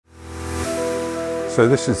So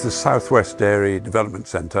this is the Southwest Dairy Development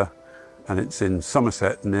Centre, and it's in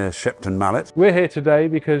Somerset near Shepton Mallet. We're here today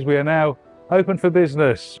because we are now open for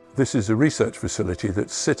business. This is a research facility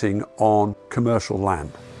that's sitting on commercial land.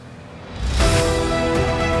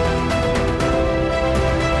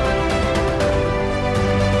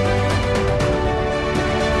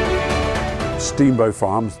 Steamboat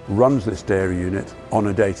Farms runs this dairy unit on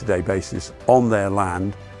a day-to-day basis on their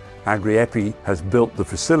land. Agri-EPI has built the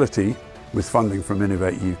facility with funding from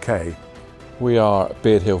Innovate UK. We are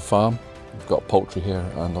Beard Hill Farm. We've got poultry here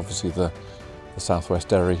and obviously the Southwest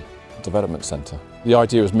Dairy Development Centre. The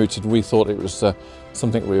idea was mooted. We thought it was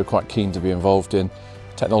something we were quite keen to be involved in.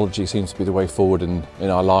 Technology seems to be the way forward in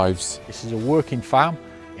our lives. This is a working farm.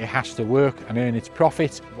 It has to work and earn its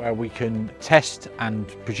profit, where we can test and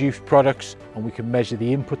produce products and we can measure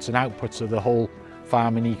the inputs and outputs of the whole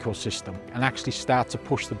farming ecosystem and actually start to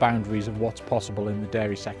push the boundaries of what's possible in the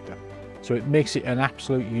dairy sector. So it makes it an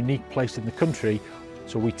absolute unique place in the country.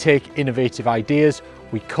 So we take innovative ideas,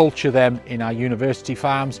 we culture them in our university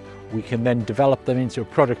farms, we can then develop them into a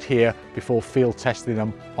product here before field testing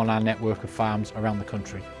them on our network of farms around the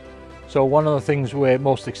country. So one of the things we're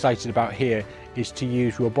most excited about here is to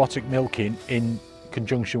use robotic milking in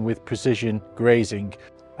conjunction with precision grazing.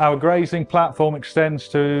 Our grazing platform extends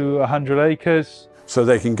to 100 acres. So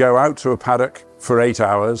they can go out to a paddock for 8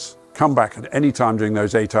 hours, come back at any time during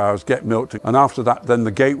those 8 hours, get milked, and after that then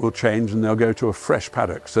the gate will change and they'll go to a fresh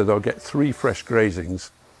paddock. So they'll get 3 fresh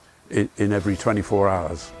grazings in every 24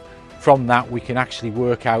 hours. From that we can actually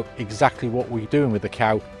work out exactly what we're doing with the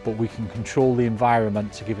cow, but we can control the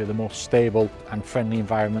environment to give it the most stable and friendly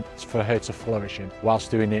environment for her to flourish in, whilst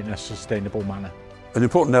doing it in a sustainable manner. An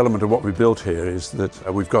important element of what we built here is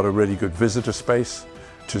that we've got a really good visitor space,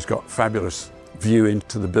 which has got fabulous view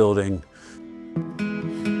into the building.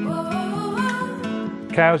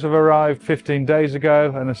 Cows have arrived 15 days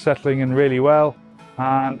ago and are settling in really well,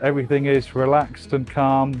 and everything is relaxed and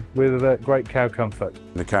calm with great cow comfort.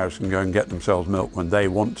 The cows can go and get themselves milk when they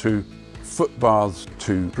want to. Foot baths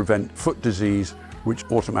to prevent foot disease, which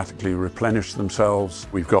automatically replenish themselves.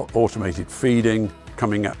 We've got automated feeding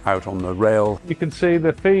coming out on the rail. You can see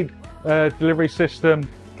the feed delivery system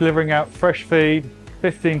delivering out fresh feed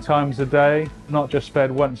 15 times a day, not just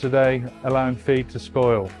fed once a day, allowing feed to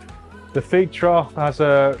spoil. The feed trough has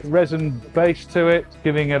a resin base to it,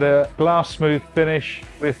 giving it a glass smooth finish.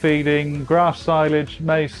 We're feeding grass silage,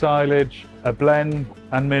 maize silage, a blend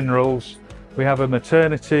and minerals. We have a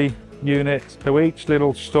maternity unit, so each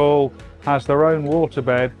little stall has their own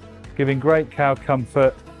waterbed, giving great cow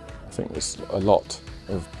comfort. I think there's a lot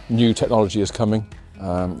of new technology is coming.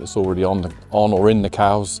 It's already on or in the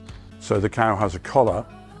cows. So the cow has a collar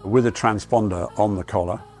with a transponder on the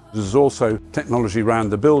collar. There's also technology around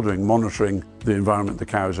the building monitoring the environment the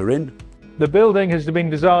cows are in. The building has been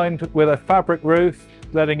designed with a fabric roof,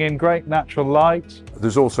 letting in great natural light.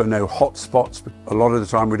 There's also no hot spots. A lot of the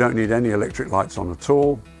time we don't need any electric lights on at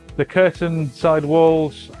all. The curtain side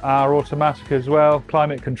walls are automatic as well,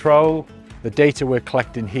 climate control. The data we're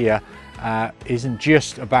collecting here isn't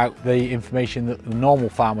just about the information that the normal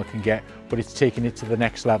farmer can get, but it's taking it to the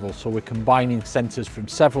next level. So we're combining sensors from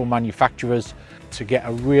several manufacturers to get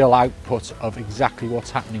a real output of exactly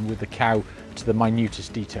what's happening with the cow to the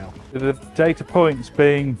minutest detail. The data points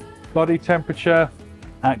being body temperature,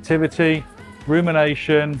 activity,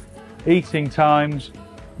 rumination, eating times,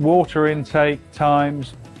 water intake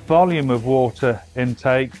times, volume of water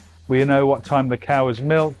intake. We know what time the cow was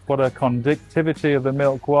milked, what her conductivity of the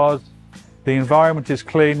milk was. The environment is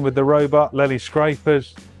clean with the robot Lely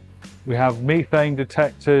scrapers. We have methane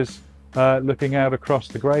detectors looking out across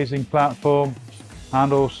the grazing platform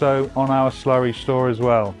and also on our slurry store as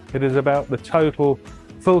well. It is about the total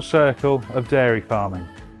full circle of dairy farming.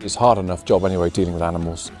 It's a hard enough job anyway dealing with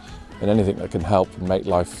animals, and anything that can help and make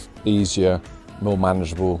life easier, more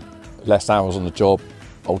manageable, less hours on the job,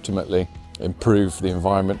 ultimately improve the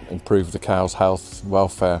environment, improve the cow's health,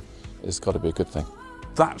 welfare, it's got to be a good thing.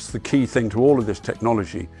 That's the key thing to all of this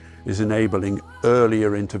technology, is enabling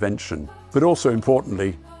earlier intervention, but also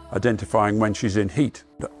importantly, identifying when she's in heat.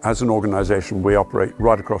 As an organisation, we operate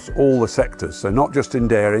right across all the sectors, so not just in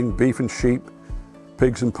dairying, beef and sheep,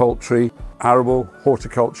 pigs and poultry, arable,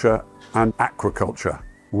 horticulture and aquaculture.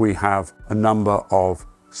 We have a number of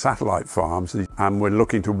satellite farms and we're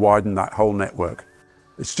looking to widen that whole network.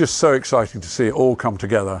 It's just so exciting to see it all come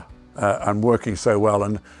together and working so well,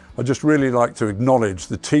 and I'd just really like to acknowledge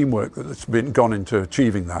the teamwork that's gone into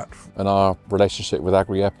achieving that. And our relationship with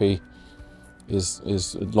Agri-EPI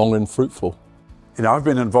is long and fruitful. You know, I've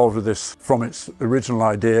been involved with this from its original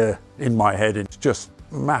idea in my head. It's just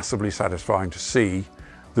massively satisfying to see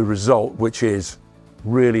the result, which is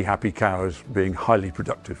really happy cows being highly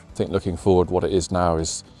productive. I think looking forward, what it is now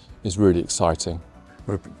is really exciting.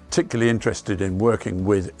 We're particularly interested in working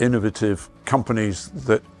with innovative companies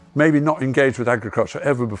that maybe not engaged with agriculture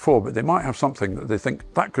ever before, but they might have something that they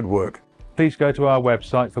think that could work. Please go to our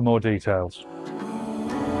website for more details.